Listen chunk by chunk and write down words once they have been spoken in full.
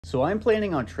So I'm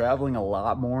planning on traveling a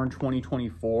lot more in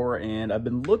 2024, and I've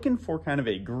been looking for kind of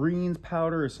a greens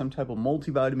powder or some type of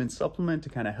multivitamin supplement to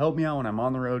kind of help me out when I'm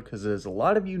on the road, because as a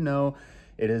lot of you know,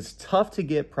 it is tough to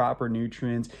get proper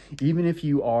nutrients, even if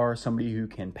you are somebody who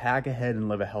can pack ahead and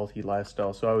live a healthy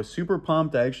lifestyle. So I was super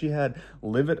pumped. I actually had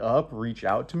Live It Up reach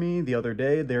out to me the other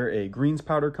day. They're a greens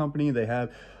powder company. They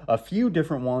have a few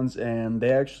different ones, and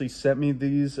they actually sent me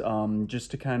these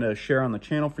just to kind of share on the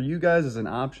channel for you guys as an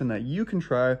option that you can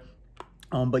try.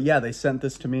 But yeah, they sent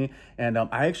this to me, and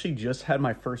I actually just had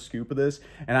my first scoop of this,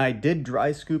 and I did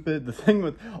dry scoop it. The thing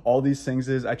with all these things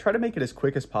is I try to make it as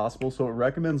quick as possible, so it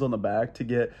recommends on the back to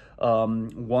get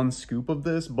one scoop of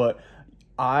this, but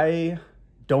I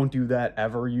don't do that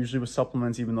ever usually with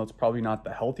supplements, even though it's probably not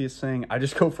the healthiest thing. I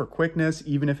just go for quickness,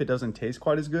 even if it doesn't taste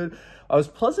quite as good. I was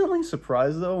pleasantly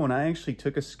surprised though when I actually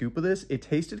took a scoop of this. It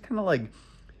tasted kind of like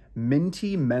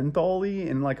minty, mentholy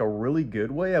in like a really good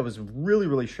way. I was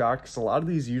really shocked because a lot of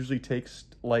these usually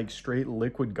taste like straight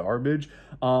liquid garbage.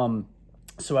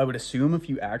 So I would assume if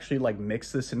you actually like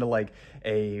mix this into like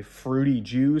a fruity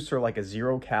juice or like a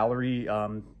 0-calorie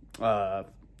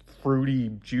fruity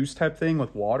juice type thing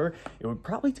with water, it would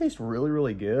probably taste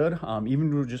really good,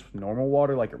 even with just normal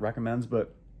water like it recommends.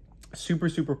 But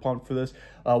super pumped for this.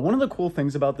 One of the cool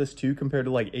things about this too, compared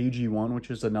to like AG1,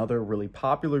 which is another really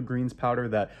popular greens powder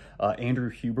that Andrew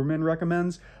Huberman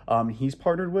recommends, he's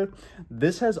partnered with,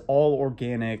 this has all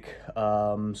organic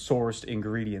sourced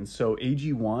ingredients. So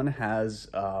AG1 has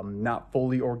not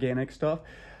fully organic stuff.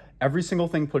 Every single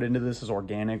thing put into this is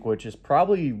organic, which is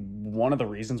probably one of the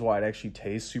reasons why it actually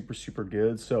tastes super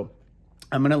good. So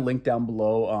I'm going to link down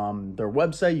below their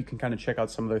website. You can kind of check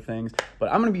out some of their things,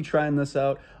 but I'm going to be trying this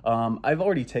out. I've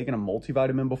already taken a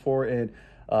multivitamin before,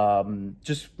 and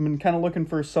just been kind of looking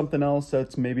for something else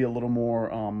that's maybe a little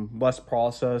more less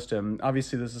processed. And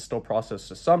obviously this is still processed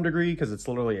to some degree because it's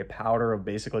literally a powder of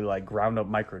basically like ground up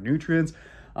micronutrients.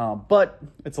 But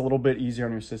it's a little bit easier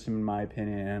on your system in my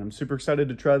opinion, and I'm super excited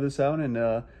to try this out. And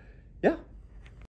yeah,